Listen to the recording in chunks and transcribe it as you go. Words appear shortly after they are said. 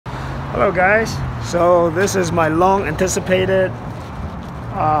Hello guys, so this is my long anticipated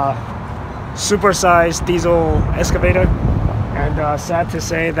supersized diesel excavator, and sad to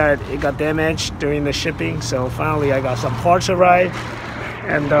say that it got damaged during the shipping, so finally I got some parts arrived,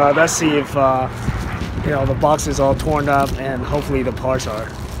 and let's see if the box is all torn up and hopefully the parts are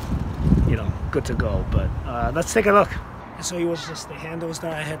good to go. But let's take a look. So it was just the handles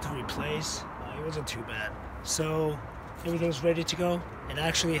that I had to replace. It wasn't too bad, so everything's ready to go, and I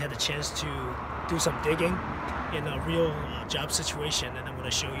actually had a chance to do some digging in a real job situation, and I'm going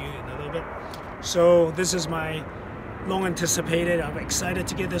to show you in a little bit. So this is my long anticipated. I'm excited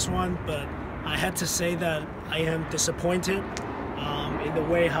to get this one, but I had to say that I am disappointed in the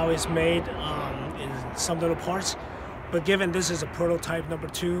way how it's made in some little parts. But given this is a prototype number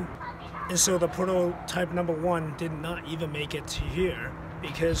 2, and so the prototype number 1 did not even make it to here,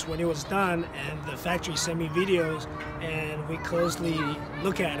 because when it was done and the factory sent me videos and we closely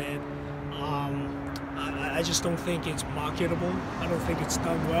look at it, I just don't think it's marketable. I don't think it's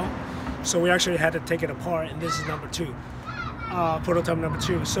done well. So we actually had to take it apart, and this is number 2, prototype number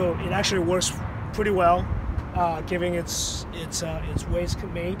 2. So it actually works pretty well, given its way it's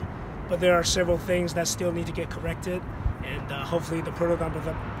made. But there are several things that still need to get corrected, and hopefully the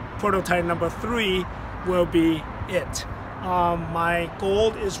prototype number 3 will be it. My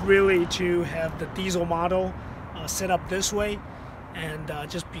goal is really to have the diesel model set up this way, and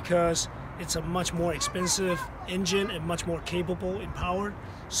just because it's a much more expensive engine and much more capable in power,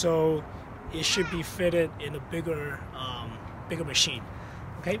 so it should be fitted in a bigger machine.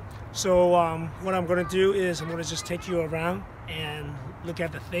 Okay, so what I'm going to do is I'm going to just take you around and look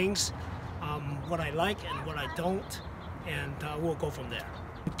at the things, what I like and what I don't, and we'll go from there.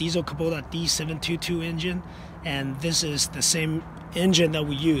 Diesel Kubota D722 engine, and this is the same engine that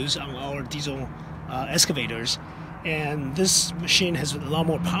we use on our diesel excavators, and this machine has a lot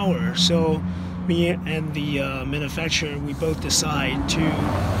more power, so me and the manufacturer, we both decide to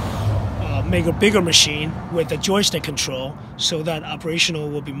make a bigger machine with a joystick control, so that operational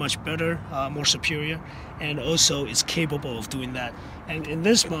will be much better, more superior, and also it's capable of doing that. And in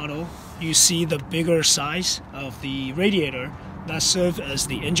this model you see the bigger size of the radiator that serves as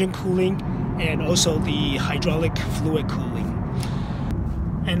the engine cooling and also the hydraulic fluid cooling.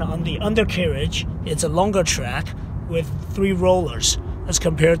 And on the undercarriage, it's a longer track with 3 rollers as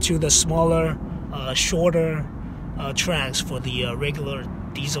compared to the smaller, shorter tracks for the regular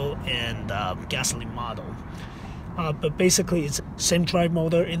diesel and gasoline model. But basically it's same drive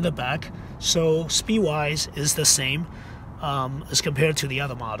motor in the back, so speed-wise is the same as compared to the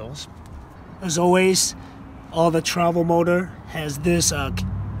other models. As always, all the travel motor has this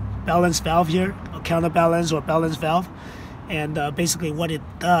balance valve here, a counterbalance or balance valve, and basically what it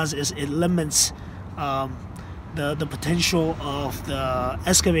does is it limits the potential of the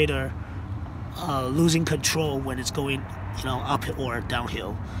excavator losing control when it's going up or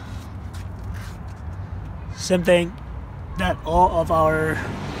downhill. Same thing that all of our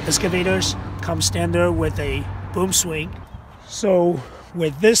excavators come standard with a boom swing. So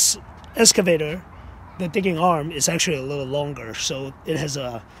with this excavator, the digging arm is actually a little longer, so it has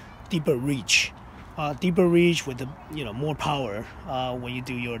a deeper reach with the more power when you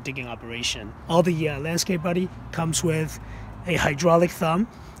do your digging operation. All the Landscape Buddy comes with a hydraulic thumb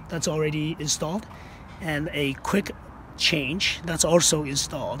that's already installed, and a quick change that's also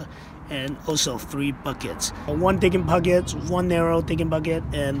installed, and also 3 buckets: 1 digging bucket, 1 narrow digging bucket,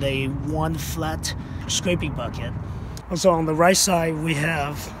 and a 1 flat scraping bucket. Also on the right side we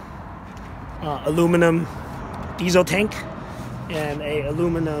have aluminum diesel tank and a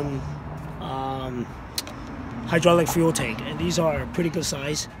aluminum hydraulic fuel tank, and these are pretty good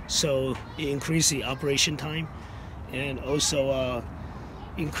size, so it increases the operation time and also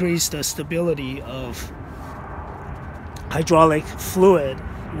increase the stability of hydraulic fluid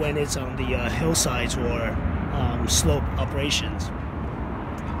when it's on the hillsides or slope operations.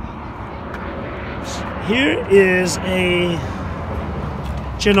 Here is a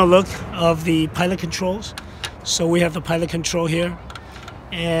general look of the pilot controls. So we have the pilot control here,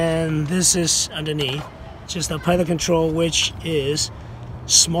 and this is underneath just the pilot control, which is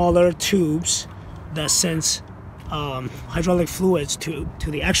smaller tubes that sends hydraulic fluids to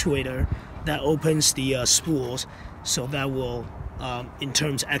the actuator that opens the spools, so that will in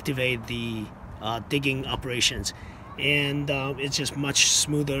terms activate the digging operations, and it's just much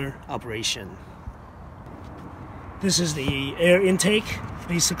smoother operation. This is the air intake,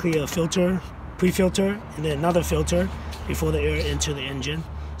 basically a filter, pre-filter, and then another filter before the air enter the engine.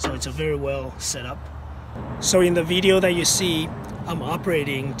 So it's a very well set up. So in the video that you see, I'm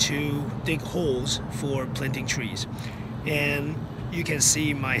operating to dig holes for planting trees. And you can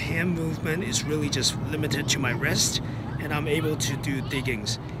see my hand movement is really just limited to my wrist, and I'm able to do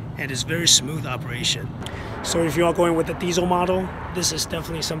diggings, and it's very smooth operation. So if you are going with the diesel model, this is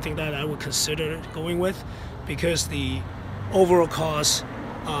definitely something that I would consider going with, because the overall cost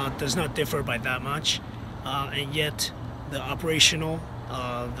does not differ by that much, and yet the operational,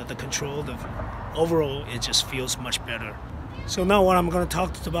 the control, the overall, it just feels much better. So now what I'm going to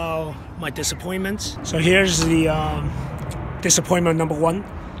talk about my disappointments. So here's the disappointment number one.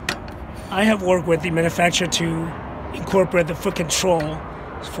 I have worked with the manufacturer to incorporate the foot control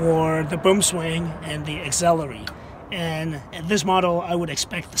for the boom swing and the auxiliary. And in this model, I would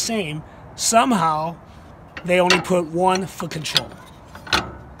expect the same. Somehow, they only put one foot control.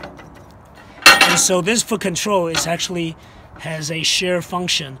 And so this foot control is actually has a shared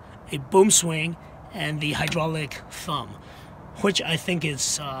function, a boom swing and the hydraulic thumb, which I think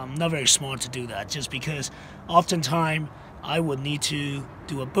is not very smart to do that, just because oftentimes I would need to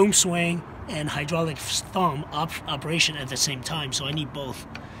do a boom swing and hydraulic thumb operation at the same time, so I need both.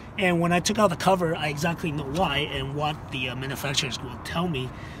 And when I took out the cover, I exactly know why and what the manufacturers will tell me,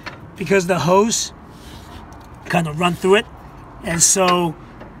 because the hose kind of run through it, and so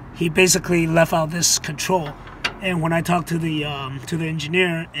he basically left out this control. And when I talked to the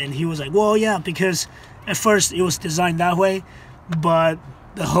engineer, and he was like, well, yeah, because at first it was designed that way, but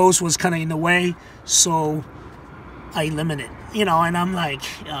the hose was kind of in the way, so I eliminated it, you know. And I'm like,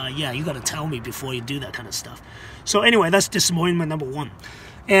 yeah, you got to tell me before you do that kind of stuff. So anyway, that's disappointment number one.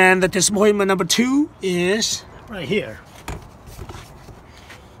 And the disappointment number two is right here.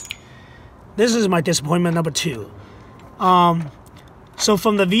 This is my disappointment number two. So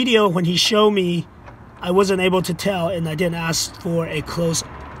from the video, when he showed me, I wasn't able to tell, and I didn't ask for a close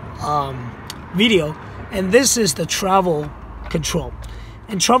video. And this is the travel control.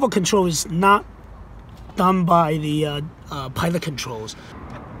 And travel control is not done by the pilot controls.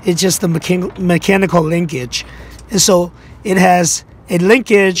 It's just the mechanical linkage. And so it has a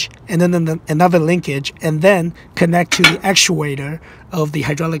linkage and then another linkage, and then connect to the actuator of the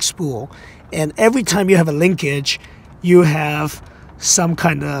hydraulic spool. And every time you have a linkage, you have some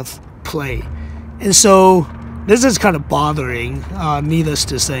kind of play. And so this is kind of bothering, needless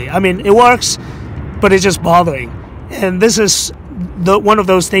to say. I mean, it works, but it's just bothering. And this is one of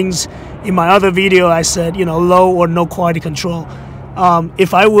those things. In my other video, I said, you know, low or no quality control.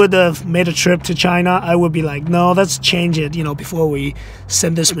 If I would have made a trip to China, I would be like, no, let's change it, you know, before we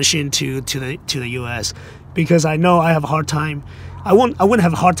send this machine to the US, because I know I have a hard time. I wouldn't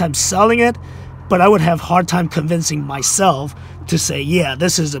have a hard time selling it, but I would have a hard time convincing myself to say, yeah,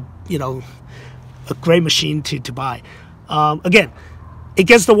 this is a great machine to buy. Again, it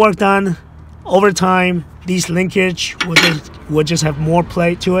gets the work done. Over time, these linkage would just have more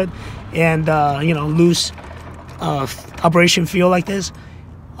play to it, and loose operation feel like this.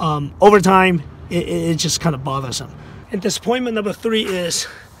 Over time, it just kind of bothersome. And disappointment number three is,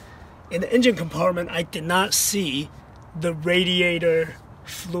 in the engine compartment, I did not see the radiator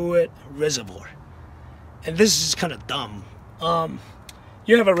fluid reservoir. And this is kind of dumb.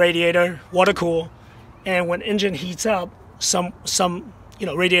 You have a radiator, water cool, and when engine heats up, some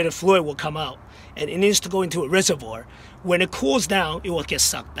radiator fluid will come out, and it needs to go into a reservoir. When it cools down, it will get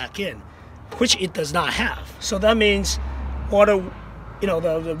sucked back in, which it does not have. So that means water,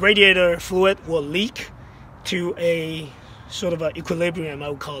 the radiator fluid will leak to a sort of an equilibrium, I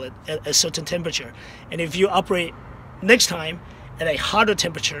would call it, at a certain temperature. And if you operate next time at a hotter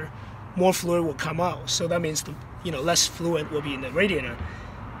temperature, more fluid will come out. So that means less fluid will be in the radiator.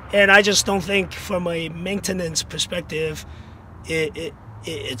 And I just don't think, from a maintenance perspective,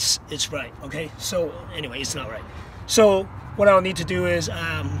 it's right. Okay, so anyway, it's not right. So what I'll need to do is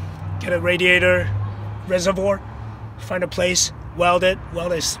get a radiator reservoir, find a place, weld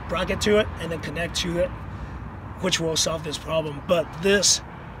a sprocket to it, and then connect to it, which will solve this problem. But this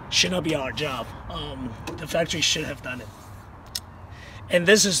should not be our job. The factory should have done it. And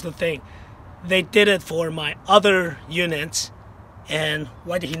this is the thing. They did it for my other units, and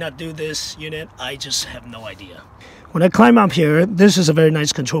why did he not do this unit? I just have no idea. When I climb up here, this is a very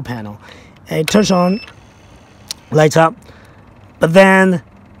nice control panel. And it turns on, lights up, but then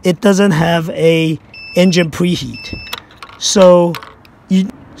it doesn't have a engine preheat. So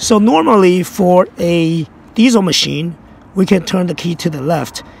normally for a diesel machine, we can turn the key to the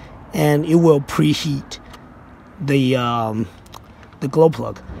left and it will preheat the glow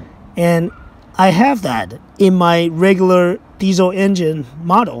plug. And I have that in my regular diesel engine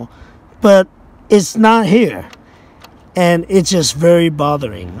model, but it's not here. And it's just very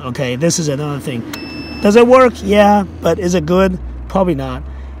bothering. Okay, this is another thing. Does it work? Yeah, but is it good? Probably not.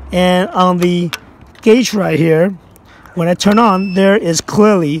 And on the gauge right here, when I turn on, there is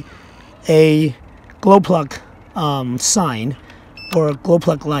clearly a glow plug sign or glow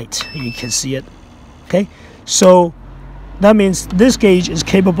plug light. You can see it. Okay, so that means this gauge is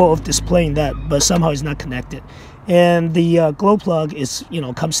capable of displaying that, but somehow it's not connected. And the glow plug is,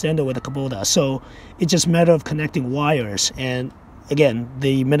 comes standard with a Kubota, so it's just a matter of connecting wires. And again,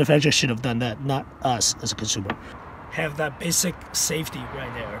 the manufacturer should have done that, not us as a consumer. Have that basic safety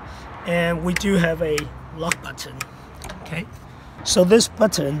right there. And we do have a lock button. Okay, so this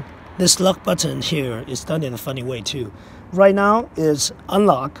lock button here is done in a funny way too. Right now is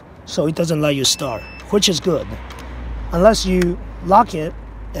unlock, so it doesn't let you start, which is good. Unless you lock it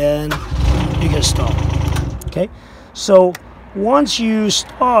and you can start. Okay, so once you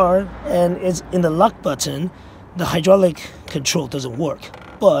start and it's in the lock button, the hydraulic control doesn't work.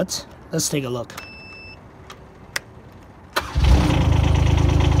 But let's take a look.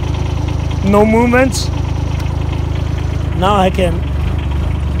 No movement. Now I can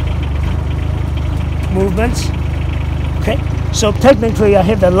movement. Okay, so technically I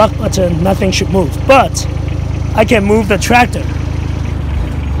hit the lock button, nothing should move, but I can move the tractor.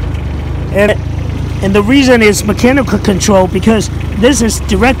 And the reason is mechanical control, because this is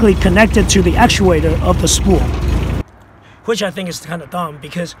directly connected to the actuator of the spool. Which I think is kind of dumb,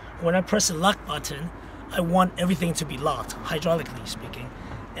 because when I press the lock button, I want everything to be locked, hydraulically speaking.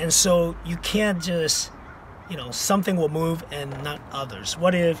 And so you can't just, something will move and not others.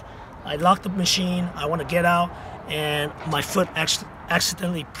 What if I lock the machine, I want to get out, and my foot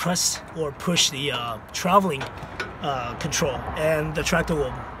accidentally press or push the traveling control, and the tractor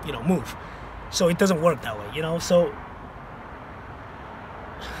will, move. So it doesn't work that way,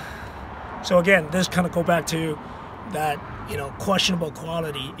 So again, this kind of go back to that, questionable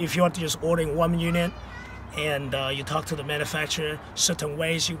quality. If you want to just ordering one unit, and you talk to the manufacturer certain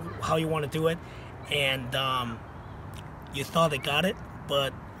ways how you want to do it, and you thought they got it,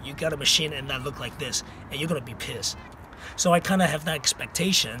 but you got a machine and that look like this, and you're gonna be pissed. So I kind of have that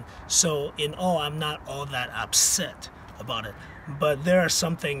expectation. So in all, I'm not all that upset about it, but there are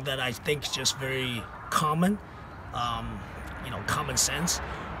something that I think is just very common, common sense,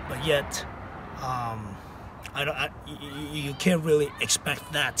 but yet you can't really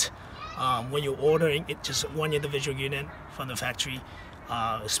expect that when you're ordering it, just one individual unit from the factory,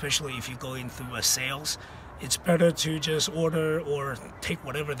 especially if you're going through a sales. It's better to just order or take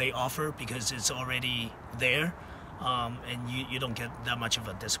whatever they offer, because it's already there, and you don't get that much of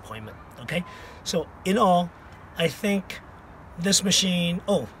a disappointment. Okay, so in all, I think this machine,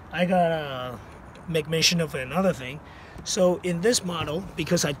 I gotta make mention of another thing. So in this model,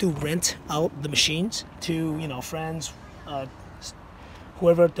 because I do rent out the machines to friends,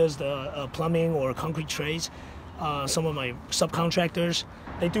 whoever does the plumbing or concrete trades, some of my subcontractors,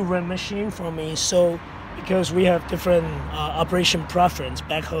 they do rent machine from me. So because we have different operation preference,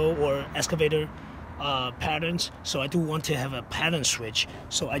 backhoe or excavator patterns, so I do want to have a pattern switch.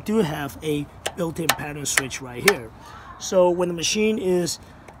 So I do have a built-in pattern switch right here. So when the machine is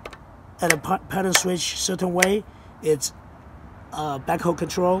at a pattern switch certain way, it's backhoe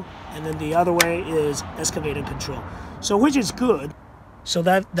control, and then the other way is excavator control. So which is good. So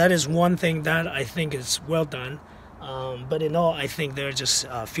that is one thing that I think is well done. But in all, I think there are just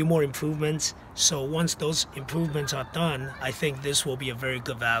a few more improvements. So once those improvements are done, I think this will be a very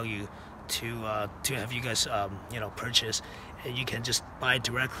good value to have you guys purchase, and you can just buy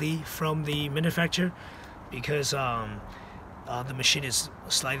directly from the manufacturer, because the machine is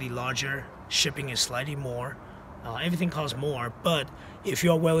slightly larger, shipping is slightly more, everything costs more. But if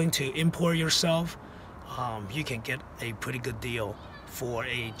you're willing to import yourself, you can get a pretty good deal for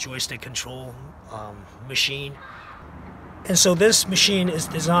a joystick control machine. And so this machine is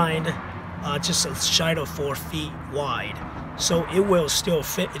designed just shy of 4 feet wide, so it will still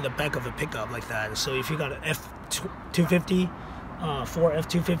fit in the back of a pickup like that. So if you got an F250, Ford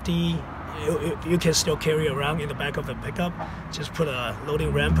F250, you can still carry around in the back of the pickup. Just put a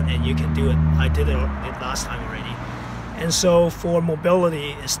loading ramp and you can do it. I did it last time already. And so for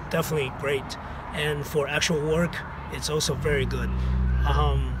mobility, it's definitely great, and for actual work, it's also very good.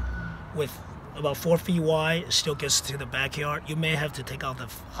 With about 4 feet wide, it still gets to the backyard. You may have to take out the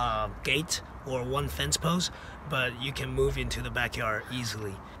gate or one fence post, but you can move into the backyard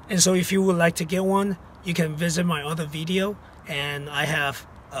easily. And so if you would like to get one, you can visit my other video, and I have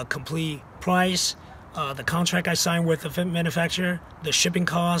a complete price, the contract I signed with the manufacturer, the shipping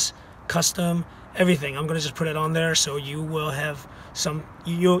costs, custom, everything. I'm gonna just put it on there, so you will have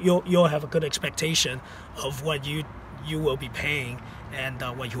you'll have a good expectation of what you will be paying and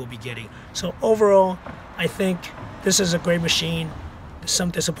what you will be getting. So overall, I think this is a great machine.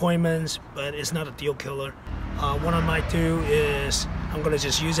 some disappointments, but it's not a deal killer. What I might do is I'm gonna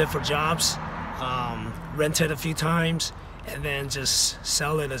just use it for jobs, rent it a few times, and then just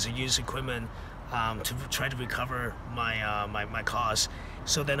sell it as a used equipment to try to recover my my costs.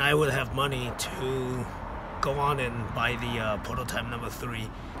 So then I would have money to go on and buy the prototype number 3.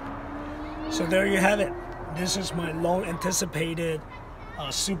 So there you have it. This is my long anticipated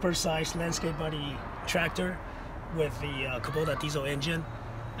super-sized Landscape Buddy tractor with the Kubota diesel engine.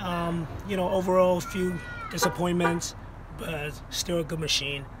 You know, overall a few disappointments, but still a good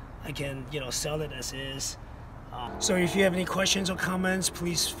machine. I can, you know, sell it as is. So if you have any questions or comments,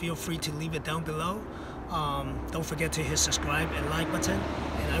 please feel free to leave it down below. Don't forget to hit subscribe and like button,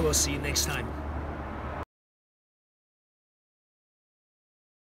 and I will see you next time.